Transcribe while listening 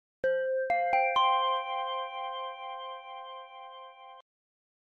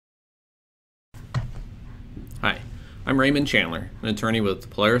I'm Raymond Chandler, an attorney with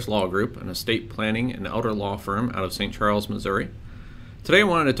Polaris Law Group, an estate planning and elder law firm out of St. Charles, Missouri. Today I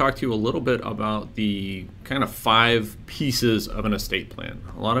wanted to talk to you a little bit about the kind of 5 pieces of an estate plan.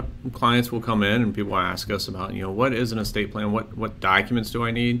 A lot of clients will come in and people ask us about, what is an estate plan? What documents do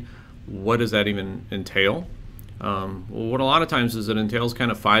I need? What does that even entail? Well, what a lot of times is it entails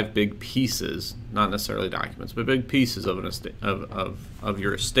kind of 5 big pieces, not necessarily documents, but big pieces of an estate, of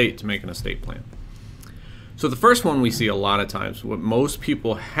your estate to make an estate plan. So the first one we see a lot of times, what most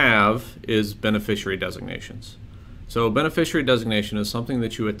people have is beneficiary designations. So beneficiary designation is something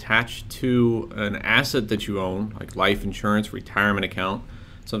that you attach to an asset that you own, like life insurance, retirement account,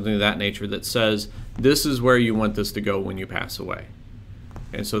 something of that nature that says this is where you want this to go when you pass away.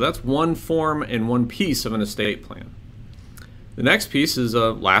 And so that's one form and one piece of an estate plan. The next piece is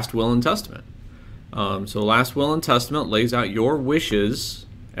a last will and testament. So last will and testament lays out your wishes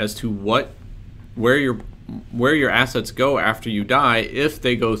as to where your assets go after you die if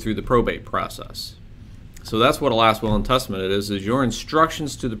they go through the probate process. So that's what a last will and testament is your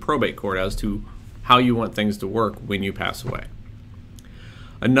instructions to the probate court as to how you want things to work when you pass away.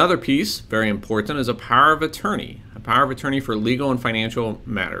 Another piece, very important, is a power of attorney for legal and financial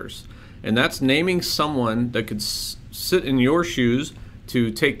matters. And that's naming someone that could sit in your shoes to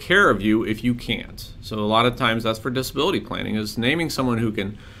take care of you if you can't. So a lot of times that's for disability planning, is naming someone who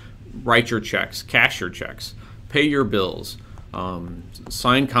can write your checks, cash your checks, pay your bills,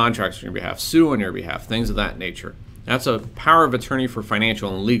 sign contracts on your behalf, sue on your behalf, things of that nature. That's a power of attorney for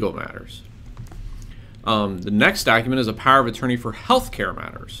financial and legal matters. The next document is a power of attorney for healthcare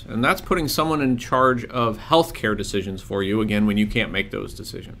matters, and that's putting someone in charge of healthcare decisions for you, again, when you can't make those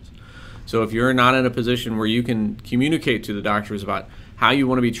decisions. So if you're not in a position where you can communicate to the doctors about how you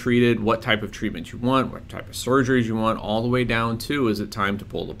want to be treated, what type of treatment you want, what type of surgeries you want, all the way down to is it time to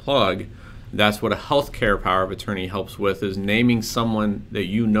pull the plug, that's what a healthcare power of attorney helps with, is naming someone that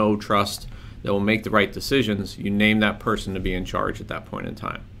you know, trust, that will make the right decisions. You name that person to be in charge at that point in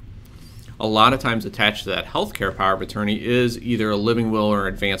time. A lot of times attached to that healthcare power of attorney is either a living will or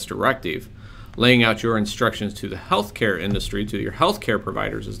advance directive, laying out your instructions to the healthcare industry, to your healthcare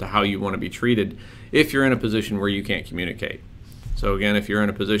providers, as to how you want to be treated if you're in a position where you can't communicate. So again, if you're in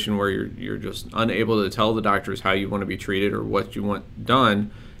a position where you're just unable to tell the doctors how you want to be treated or what you want done,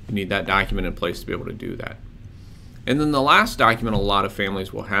 you need that document in place to be able to do that. And then the last document a lot of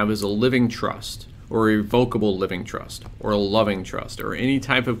families will have is a living trust, or a revocable living trust, or a loving trust, or any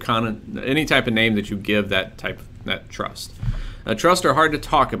type of name that you give that trust. Trusts are hard to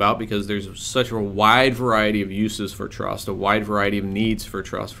talk about because there's such a wide variety of uses for trust, a wide variety of needs for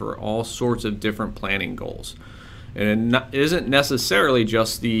trust for all sorts of different planning goals. And it isn't necessarily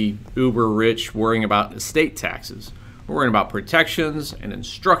just the uber rich worrying about estate taxes. We're worrying about protections and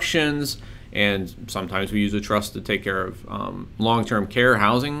instructions, and sometimes we use a trust to take care of long-term care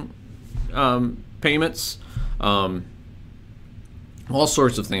housing payments. All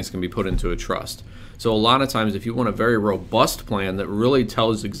sorts of things can be put into a trust. So a lot of times if you want a very robust plan that really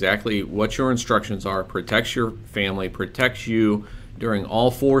tells exactly what your instructions are, protects your family, protects you during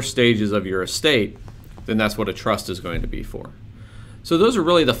all 4 stages of your estate, then that's what a trust is going to be for. So those are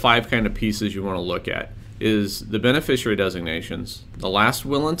really the 5 kind of pieces you want to look at, is the beneficiary designations, the last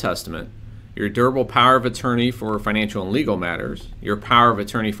will and testament, your durable power of attorney for financial and legal matters, your power of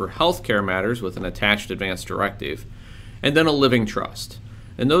attorney for healthcare matters with an attached advance directive, and then a living trust.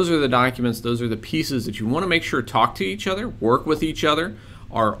 And those are the documents, those are the pieces that you want to make sure talk to each other, work with each other,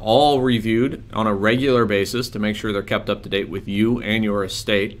 are all reviewed on a regular basis to make sure they're kept up to date with you and your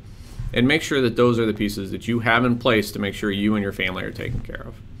estate, and make sure that those are the pieces that you have in place to make sure you and your family are taken care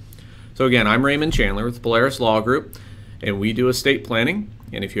of. So again, I'm Raymond Chandler with Polaris Law Group, and we do estate planning.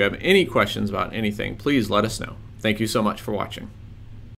 And if you have any questions about anything, please let us know. Thank you so much for watching.